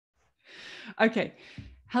Okay.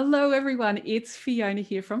 Hello, everyone. It's Fiona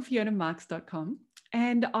here from FionaMarks.com.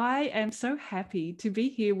 And I am so happy to be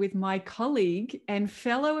here with my colleague and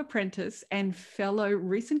fellow apprentice and fellow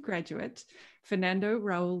recent graduate, Fernando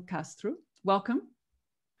Raul Castro. Welcome.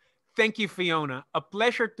 Thank you, Fiona. A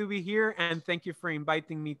pleasure to be here, and thank you for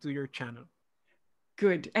inviting me to your channel.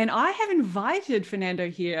 Good. And I have invited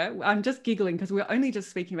Fernando here. I'm just giggling because we're only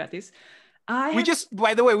just speaking about this.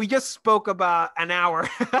 By the way, we just spoke about an hour.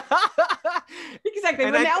 Exactly.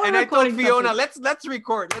 And I told Fiona, let's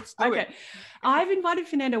record. Let's do it. I've invited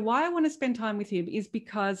Fernando. Why I want to spend time with him is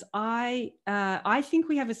because I think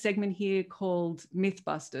we have a segment here called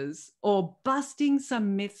Mythbusters, or busting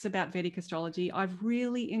some myths about Vedic astrology. I've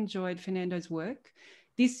really enjoyed Fernando's work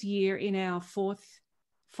this year in our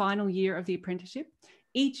final year of the apprenticeship.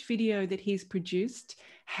 Each video that he's produced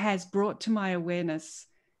has brought to my awareness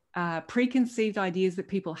preconceived ideas that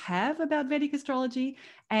people have about Vedic astrology,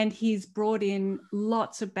 and he's brought in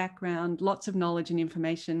lots of background, lots of knowledge and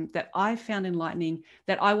information that I found enlightening,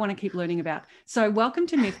 that I want to keep learning about. So welcome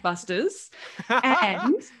to Mythbusters.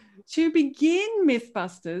 And to begin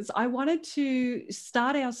Mythbusters, I wanted to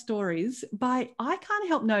start our stories by, I can't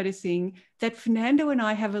help noticing that Fernando and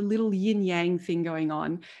I have a little yin-yang thing going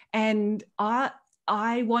on, and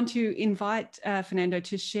I want to invite Fernando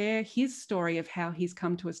to share his story of how he's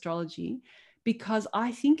come to astrology, because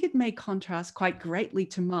I think it may contrast quite greatly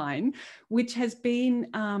to mine, which has been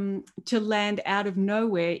to land out of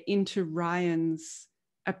nowhere into Ryan's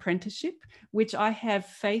apprenticeship, which I have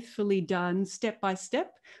faithfully done step by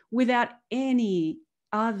step without any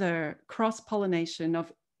other cross-pollination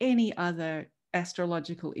of any other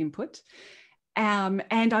astrological input.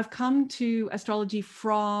 And I've come to astrology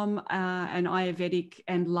from an Ayurvedic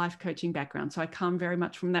and life coaching background. So I come very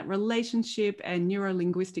much from that relationship and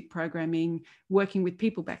neuro-linguistic programming, working with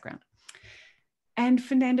people background. And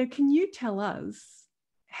Fernando, can you tell us,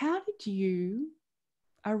 how did you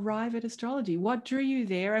arrive at astrology? What drew you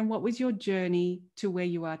there, and what was your journey to where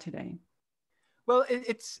you are today? Well,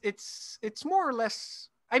 it's more or less,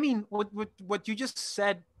 I mean, what you just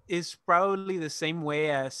said is probably the same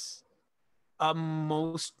way as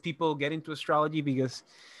most people get into astrology, because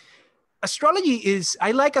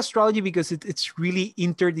I like astrology because it's really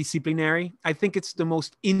interdisciplinary. I think it's the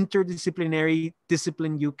most interdisciplinary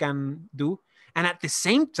discipline you can do. And at the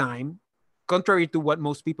same time, contrary to what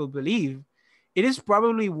most people believe, it is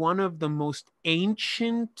probably one of the most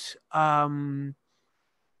ancient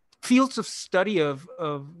fields of study of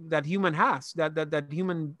that human has, that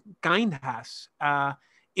humankind has.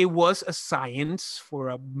 It was a science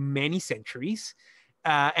for many centuries,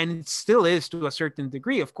 and it still is to a certain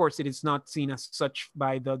degree. Of course, it is not seen as such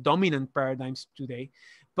by the dominant paradigms today,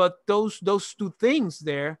 but those two things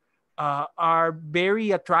there are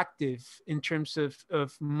very attractive in terms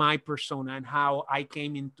of my persona and how I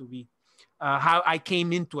came into how I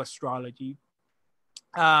came into astrology.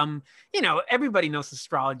 Everybody knows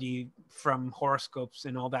astrology from horoscopes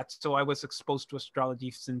and all that, so I was exposed to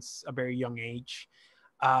astrology since a very young age.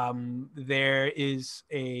 There is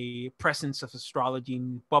a presence of astrology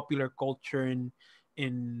in popular culture,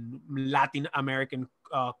 in Latin American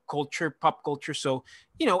culture, pop culture. So,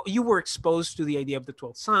 you were exposed to the idea of the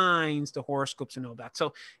 12 signs, the horoscopes, and all that.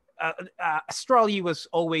 So astrology was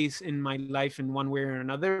always in my life in one way or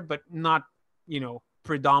another, but not,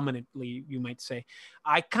 predominantly, you might say.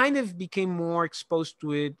 I kind of became more exposed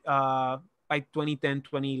to it by 2010,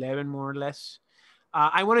 2011, more or less.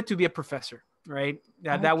 I wanted to be a professor. Right.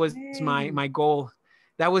 That was my goal.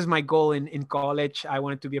 That was my goal in college. I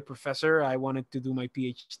wanted to be a professor. I wanted to do my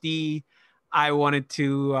PhD. I wanted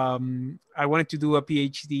to do a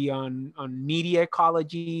PhD on media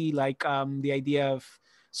ecology, like the idea of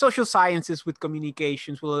social sciences with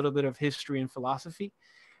communications, with a little bit of history and philosophy.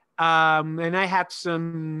 And I had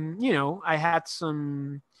some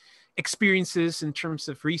experiences in terms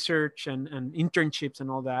of research and internships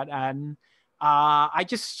and all that. And I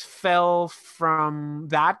just fell from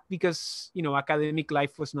that because, academic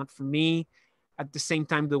life was not for me. At the same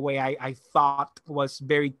time, the way I thought was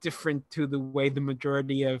very different to the way the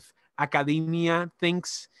majority of academia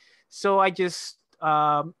thinks. So I just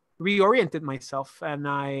reoriented myself, and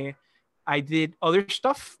I did other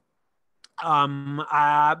stuff.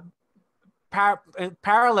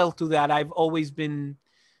 Parallel to that, I've always been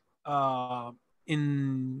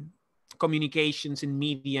in communications, in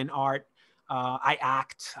media and art. I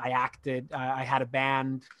acted, I had a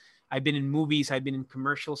band, I've been in movies, I've been in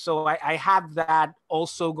commercials. So I had that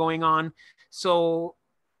also going on. So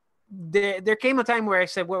there came a time where I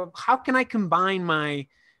said, well, how can I combine my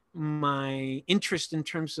interest in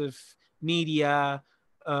terms of media,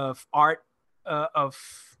 of art, of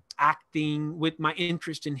acting, with my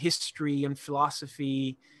interest in history and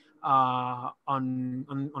philosophy,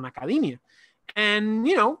 on academia. And,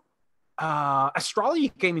 astrology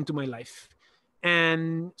came into my life.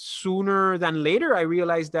 And sooner than later, I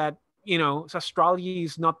realized that, astrology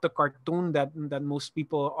is not the cartoon that most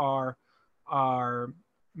people are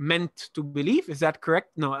meant to believe. Is that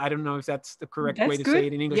correct? No, I don't know if that's the correct That's way to good. say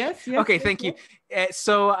it in English. Yes, Okay, yes, thank yes. you.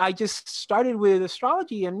 So I just started with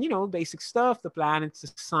astrology and, basic stuff, the planets,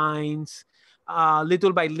 the signs.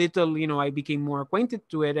 Little by little, I became more acquainted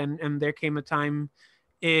to it. And there came a time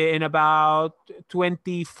in about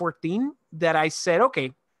 2014 that I said,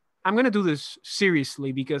 okay, I'm going to do this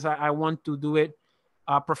seriously because I want to do it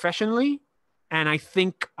professionally. And I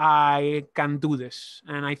think I can do this.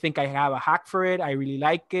 And I think I have a hack for it. I really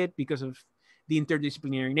like it because of the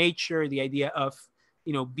interdisciplinary nature, the idea of,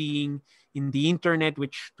 being in the internet,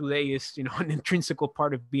 which today is, an intrinsical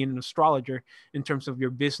part of being an astrologer in terms of your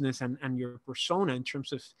business and your persona, in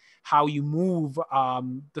terms of how you move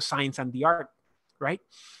the science and the art, right?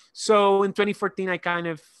 So in 2014, I kind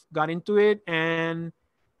of got into it. And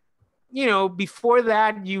before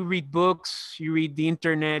that, you read books, you read the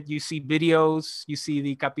internet, you see videos, you see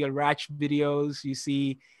the Kapiel Rach videos, you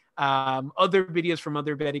see other videos from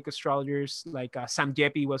other Vedic astrologers, like Sam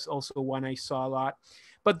Jeppy was also one I saw a lot.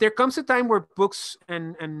 But there comes a time where books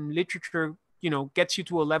and literature, gets you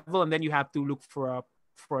to a level, and then you have to look for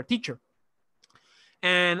a teacher.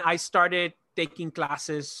 And I started taking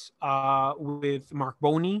classes with Mark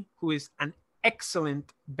Boney, who is an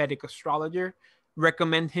excellent Vedic astrologer.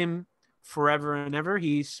 Recommend him forever and ever.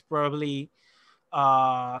 He's probably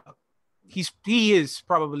he is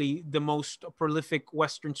probably the most prolific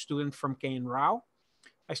Western student from K.N. Rao.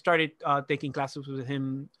 I started taking classes with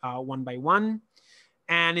him one by one.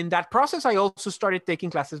 And in that process, I also started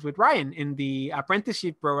taking classes with Ryan in the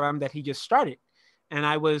apprenticeship program that he just started. And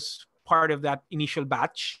I was part of that initial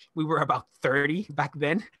batch. We were about 30 back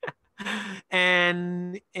then.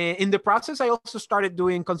 And in the process, I also started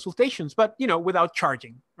doing consultations, but, without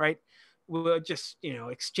charging, right? We were just,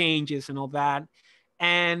 exchanges and all that.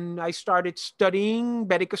 And I started studying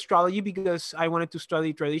Vedic astrology because I wanted to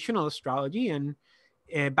study traditional astrology. And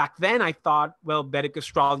back then I thought, well, Vedic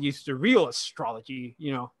astrology is the real astrology,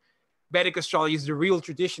 Vedic astrology is the real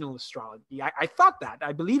traditional astrology. I thought that,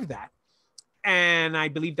 I believed that. And I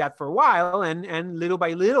believed that for a while. And little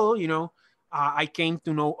by little, I came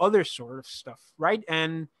to know other sort of stuff, right?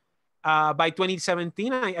 And by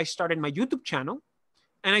 2017, I started my YouTube channel.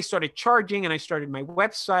 And I started charging, and I started my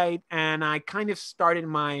website, and I kind of started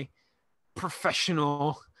my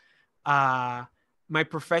professional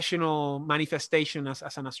manifestation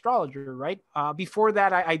as an astrologer, right? Before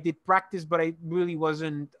that, I did practice, but I really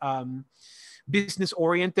wasn't business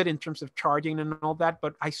oriented in terms of charging and all that.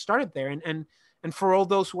 But I started there, and for all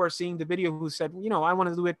those who are seeing the video who said, I want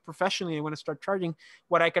to do it professionally, I want to start charging,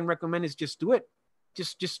 what I can recommend is just do it.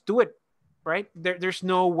 Just do it, right? There's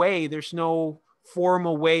no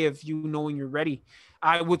formal way of you knowing you're ready.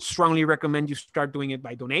 I would strongly recommend you start doing it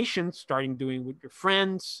by donations, starting doing it with your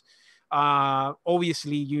friends.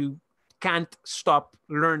 Obviously, you can't stop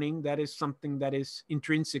learning. That is something that is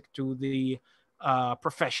intrinsic to the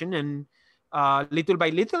profession. And little by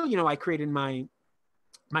little, I created my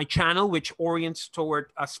channel, which orients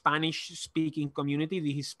toward a Spanish-speaking community,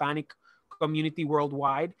 the Hispanic community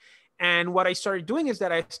worldwide. And what I started doing is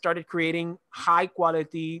that I started creating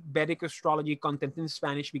high-quality Vedic astrology content in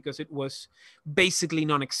Spanish because it was basically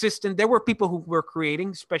non-existent. There were people who were creating,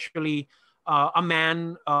 especially a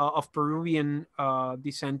man of Peruvian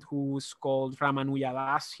descent who's called Ramanuja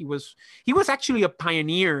Das. He was actually a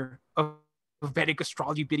pioneer of Vedic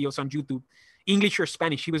astrology videos on YouTube, English or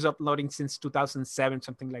Spanish. He was uploading since 2007,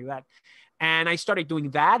 something like that. And I started doing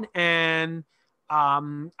that, and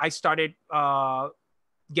I started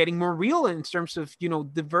getting more real in terms of,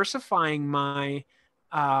 diversifying my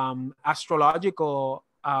astrological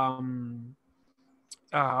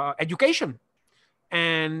education.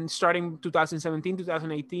 And starting 2017,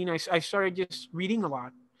 2018, I started just reading a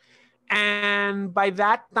lot. And by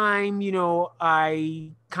that time,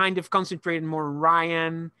 I kind of concentrated more on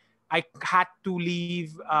Ryan. I had to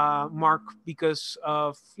leave Mark because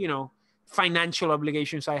of, financial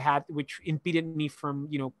obligations I had, which impeded me from,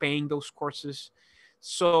 paying those courses.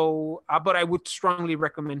 So, but I would strongly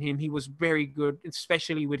recommend him. He was very good,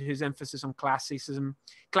 especially with his emphasis on classicism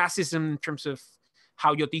in terms of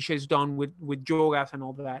how Jyotisha is done with yogas and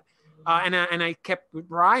all that. And I kept with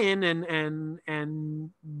Ryan, and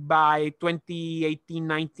by 2018,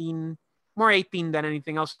 19, more 18 than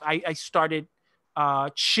anything else, I started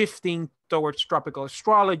shifting towards tropical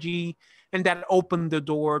astrology. and that opened the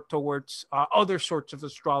door towards other sorts of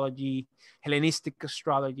astrology, Hellenistic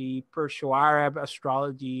astrology, Perso-Arab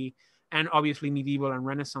astrology, and obviously medieval and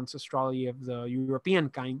Renaissance astrology of the European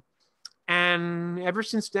kind. And ever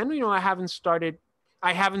since then, I haven't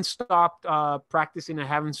stopped practicing. I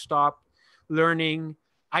haven't stopped learning.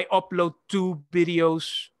 I upload 2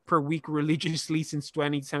 videos per week religiously since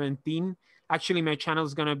 2017. Actually, my channel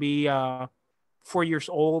is going to be 4 years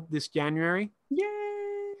old this January. Yay!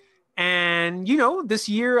 And, this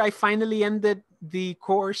year I finally ended the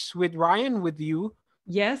course with Ryan, with you.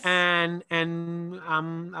 Yes. And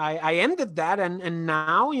I ended that. And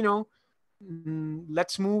now,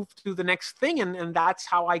 let's move to the next thing. And that's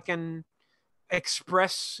how I can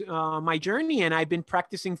express my journey. And I've been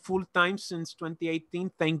practicing full time since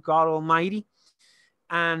 2018. Thank God Almighty.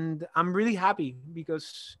 And I'm really happy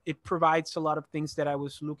because it provides a lot of things that I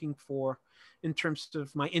was looking for in terms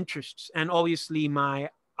of my interests, and obviously my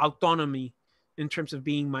autonomy in terms of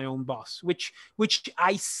being my own boss, which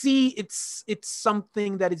I see it's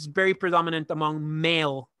something that is very predominant among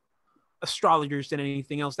male astrologers than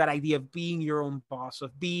anything else. That idea of being your own boss,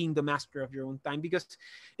 of being the master of your own time, because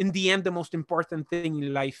in the end, the most important thing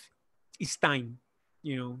in life is time,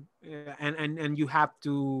 and you have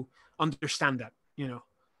to understand that,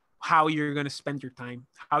 how you're going to spend your time,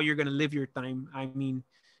 how you're going to live your time. I mean,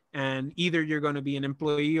 and either you're going to be an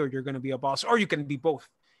employee or you're going to be a boss, or you can be both.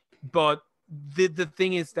 But the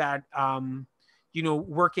thing is that,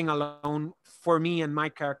 working alone for me and my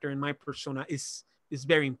character and my persona is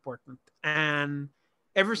very important. And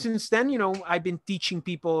ever since then, I've been teaching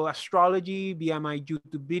people astrology via my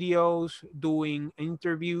YouTube videos, doing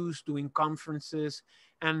interviews, doing conferences.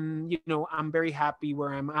 And, I'm very happy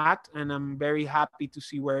where I'm at, and I'm very happy to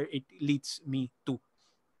see where it leads me to.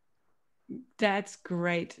 That's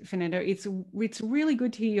great, Fernando. It's really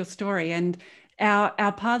good to hear your story, and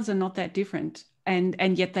our paths are not that different,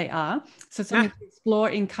 and yet they are. So something to explore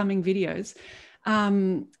in coming videos.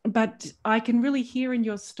 But I can really hear in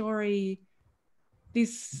your story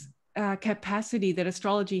this capacity that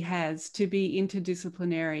astrology has to be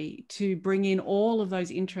interdisciplinary, to bring in all of those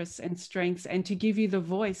interests and strengths, and to give you the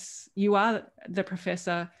voice. You are the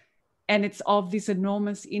professor, and it's of this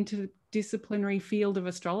enormous interdisciplinary field of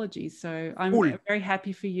astrology. So I'm very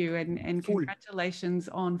happy for you, and congratulations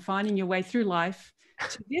on finding your way through life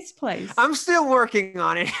to this place. I'm still working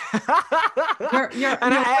on it.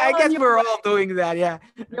 I guess we're all doing that. Yeah.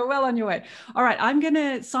 You're well on your way. All right. I'm going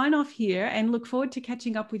to sign off here and look forward to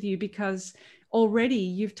catching up with you, because already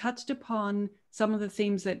you've touched upon some of the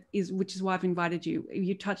themes which is why I've invited you.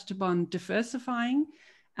 You touched upon diversifying.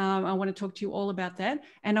 I want to talk to you all about that.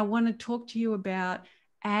 And I want to talk to you about,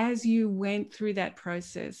 as you went through that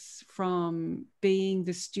process from being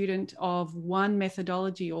the student of one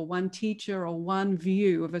methodology or one teacher or one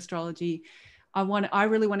view of astrology, I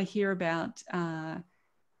really want to hear about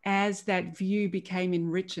as that view became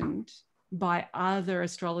enriched by other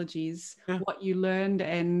astrologies, what you learned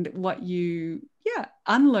and what you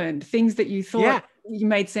unlearned, things that you thought you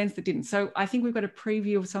made sense that didn't. So I think we've got a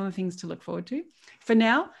preview of some of the things to look forward to. For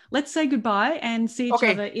now, let's say goodbye and see each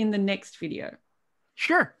other in the next video.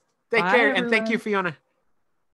 Sure. Take care, everyone. And thank you, Fiona.